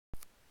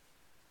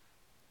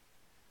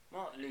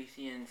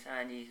Lucy and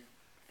Sandy's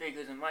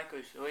Figures and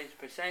Microstories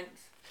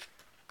presents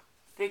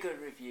Figure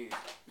Review.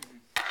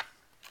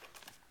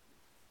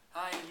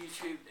 Hi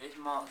YouTube, it's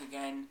Mark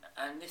again,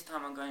 and this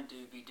time I'm going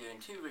to be doing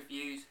two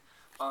reviews.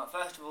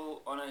 First of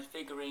all, on a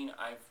figurine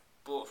I've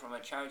bought from a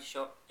charity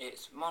shop.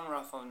 It's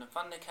Monra from the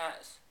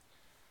Thundercats.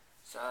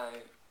 So,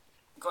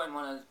 got in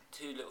one of the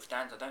two little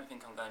stands. I don't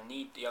think I'm going to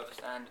need the other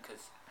stand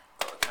because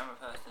I've got a camera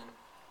person.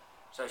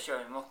 So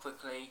showing him off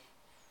quickly.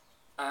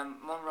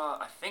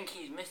 Monra, I think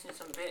he's missing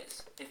some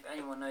bits. If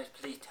anyone knows,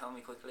 please tell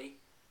me quickly.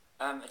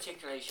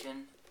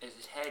 Articulation is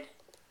his head,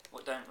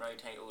 what don't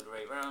rotate all the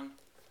way around.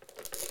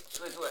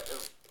 Swizzle at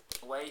the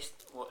waist,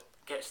 what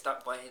gets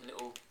stuck by his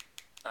little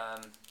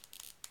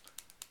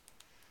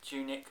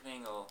tunic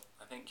thing, or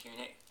I think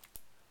tunic.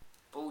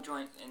 Ball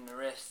joints in the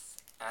wrists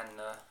and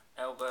the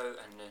elbow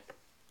and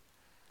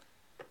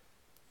the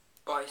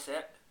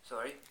bicep,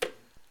 sorry.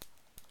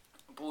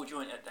 Ball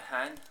joint at the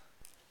hand.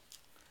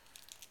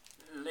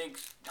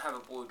 Legs have a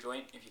ball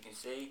joint, if you can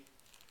see,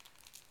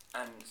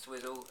 and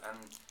swizzle and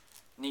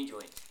knee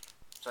joints.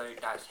 So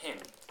that's him.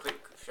 Quick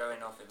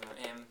showing off of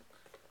him.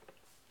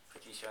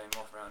 Quickly showing him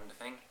off around the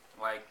thing.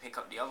 While I pick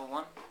up the other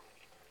one.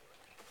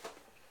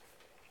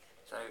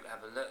 So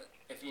have a look.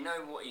 If you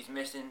know what he's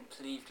missing,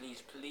 please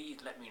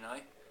let me know.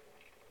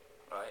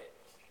 Right,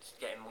 just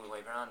get him all the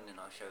way around and then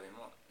I'll show him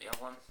what the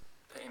other one.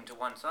 Put him to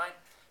one side.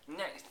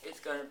 Next it's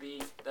going to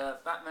be the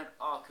Batman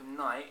Arkham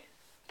Knight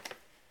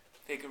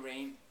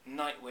figurine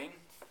Nightwing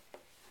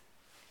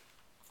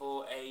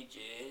for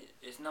ages.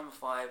 It's number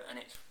 5 and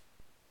it's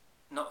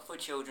not for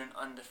children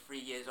under 3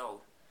 years old,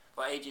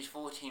 for ages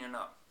 14 and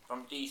up,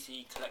 from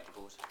DC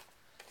Collectibles.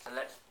 So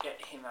let's get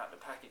him out of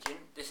the packaging.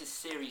 This is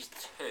series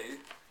 2.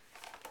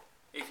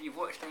 If you've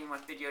watched any of my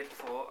videos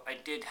before, I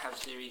did have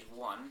series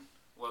 1,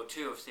 well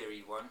 2 of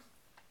series 1.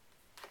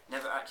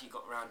 Never actually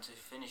got around to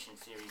finishing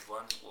series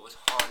 1, what was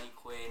Harley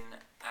Quinn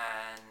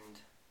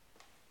and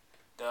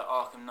the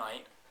Arkham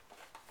Knight.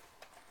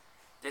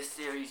 This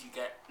series you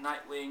get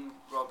Nightwing,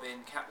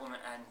 Robin,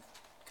 Catwoman and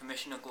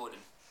Commissioner Gordon.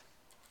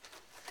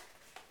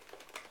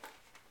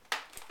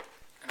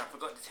 And I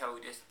forgot to tell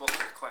you, this box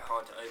is quite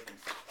hard to open.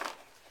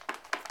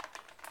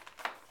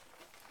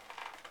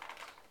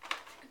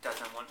 It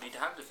doesn't want me to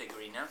have the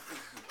figurine now.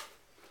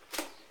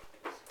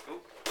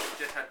 Oh,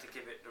 just had to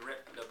give it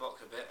the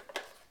box a bit.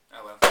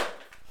 Oh well.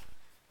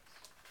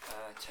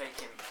 Take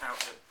him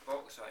out of the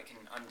box so I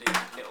can undo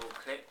the little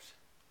clips.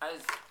 As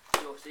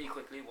you'll see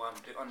quickly while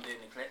I'm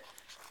undoing the clip,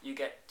 you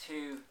get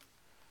 2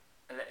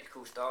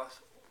 electrical stars,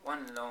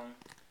 one long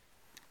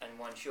and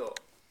one short.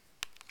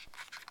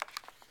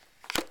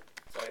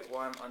 So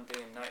while I'm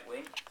undoing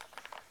Nightwing,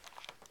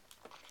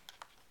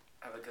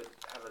 have a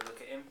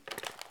look at him.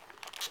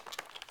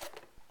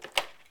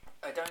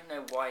 I don't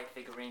know why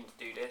figurines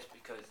do this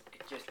because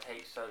it just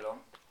takes so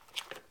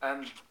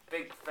long.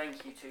 Big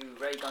thank you to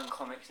Ray Gun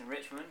Comics in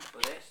Richmond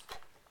for this.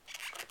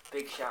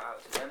 Big shout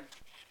out to them.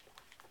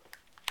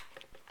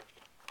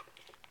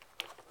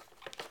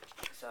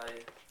 So,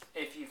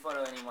 if you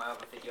follow any of my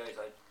other videos,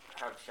 I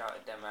have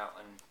shouted them out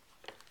on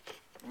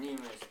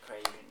numerous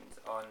occasions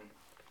on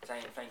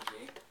saying thank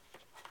you.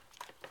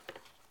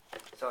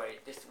 Sorry,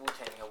 this will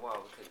take me a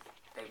while because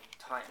they've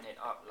tightened it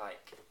up,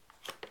 like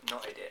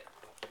knotted it.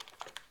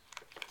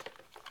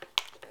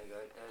 There you go,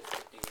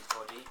 there's his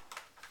body.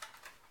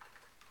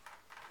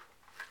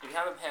 If you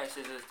have a pair of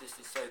scissors, this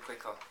is so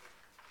quicker.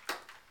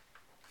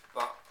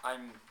 But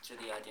I'm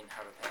silly, I didn't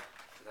have a pair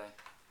today.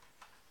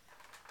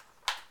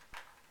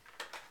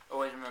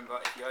 Always remember,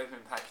 if you open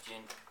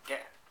packaging,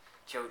 get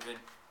children,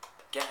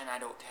 get an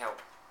adult to help.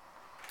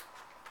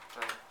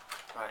 So,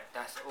 right,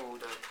 that's all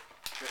the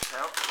strips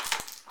out.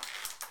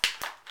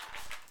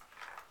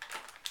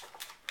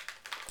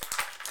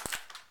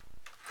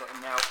 Got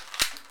him now.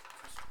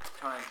 Just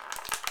try and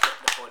get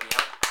the body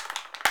out.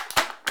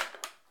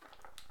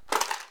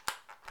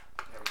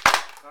 There we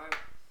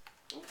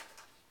go. Ooh.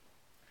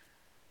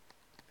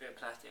 Bit of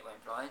plastic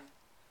went flying.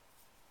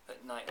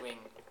 But Nightwing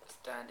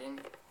standing.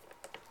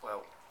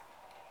 Well,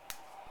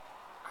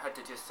 I had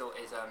to just sort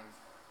his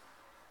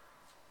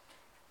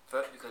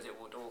foot because it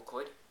was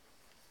awkward.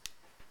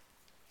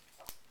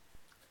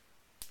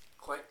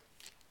 Quite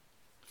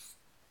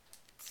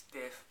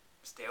stiff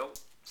still,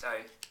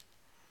 so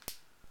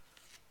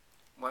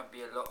won't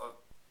be a lot of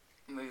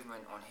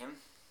movement on him.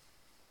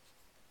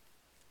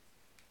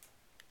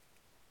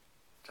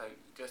 So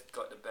just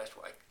got the best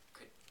what I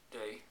could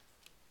do.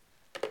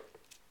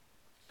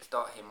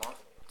 Start him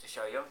off to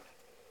show you.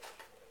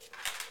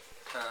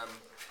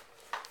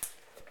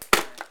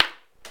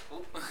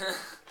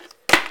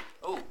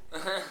 Oh,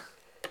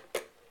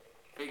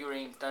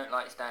 figurines don't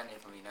like standing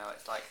for me now.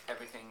 It's like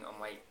everything on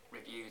my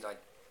reviews I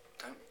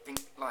don't think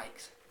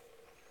likes.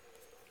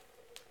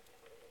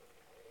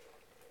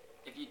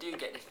 If you do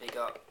get this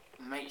figure,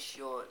 make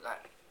sure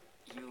that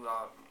you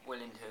are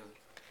willing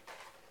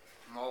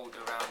to mould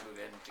around with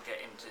him to get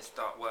him to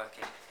start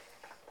working.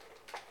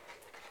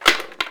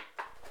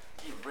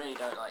 You really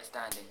don't like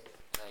standing.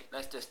 Like,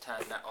 let's just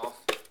turn that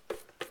off.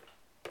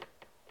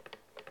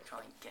 Try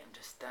and get him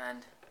to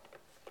stand.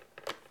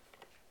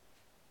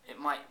 it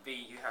might be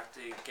you have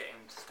to get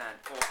him to stand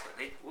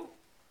awkwardly. Ooh.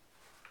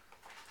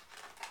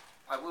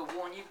 I will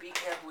warn you, be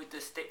careful with the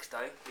sticks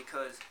though,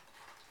 because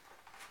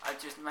I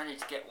just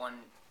managed to get one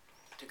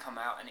to come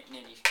out and it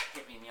nearly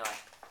hit me in the eye.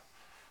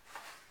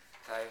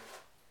 So,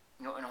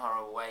 not in a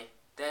horrible way.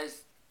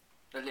 There's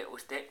the little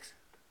sticks.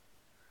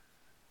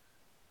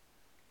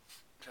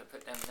 So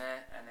put them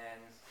there, and then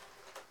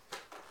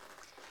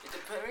it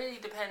really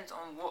depends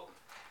on what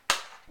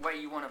way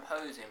you want to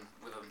pose him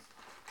with them.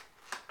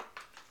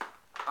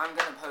 I'm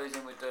going to pose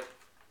him with the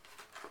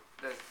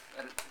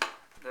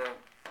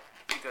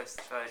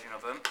biggest version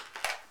of them.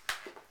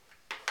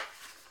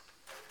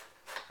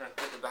 So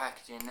put the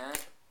package in there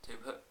to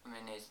put them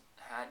in his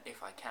hand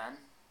if I can.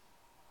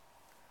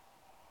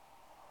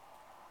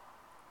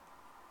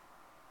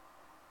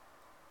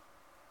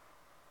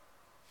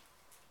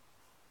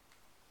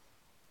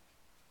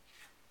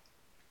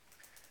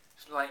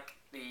 It's like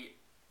the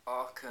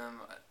Arkham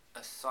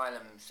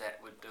Asylum set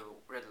with the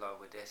Riddler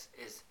with this,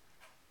 is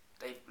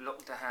they've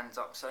locked the hands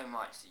up so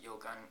much that you're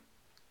going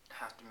to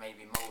have to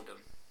maybe mould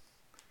them.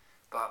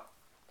 But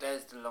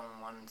there's the long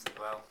ones as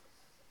well.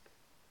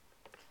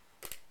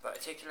 But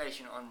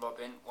articulation on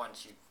Robin,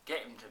 once you get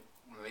him to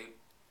move,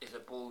 is a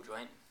ball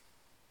joint.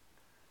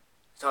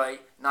 Sorry,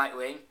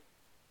 Nightwing.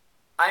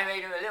 I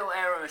made a little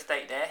error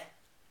mistake there.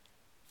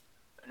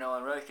 No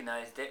one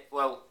recognised it.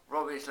 Well,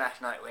 Robin /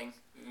 Nightwing.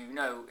 You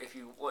know, if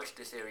you watch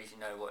the series, you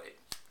know what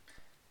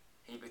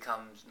he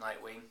becomes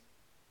Nightwing.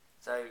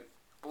 So,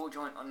 ball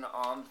joint on the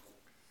arms,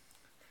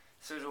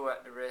 swivel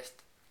at the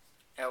wrist,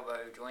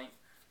 elbow joint,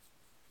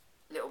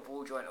 little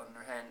ball joint on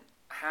the hand.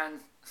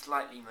 Hands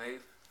slightly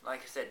move.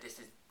 Like I said, this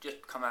has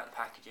just come out of the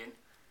packaging.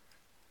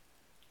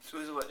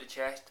 Swivel at the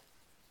chest.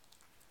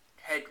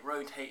 Head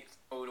rotates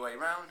all the way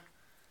around.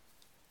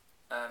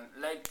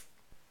 Leg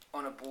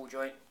on a ball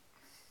joint.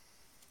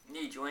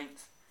 Knee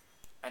joints,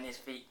 and his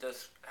feet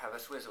does have a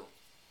swizzle.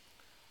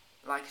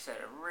 Like I said,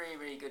 a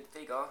really good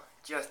figure.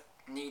 Just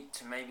need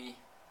to maybe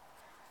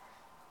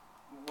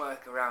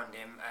work around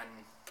him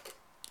and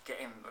get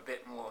him a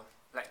bit more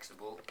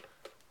flexible.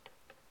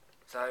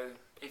 So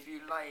if you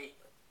like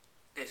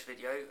this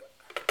video,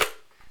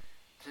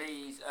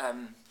 please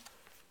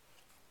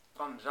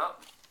thumbs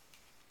up.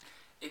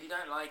 If you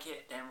don't like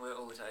it, then we'll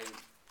also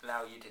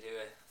allow you to do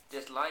a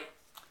dislike.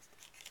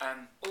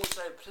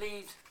 Also,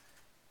 please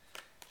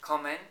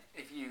comment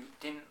if you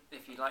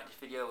liked this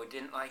video or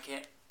didn't like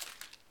it,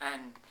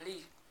 and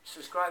please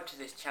subscribe to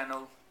this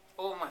channel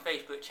or my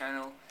Facebook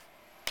channel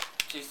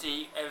to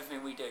see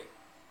everything we do.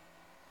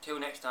 Till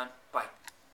next time, bye.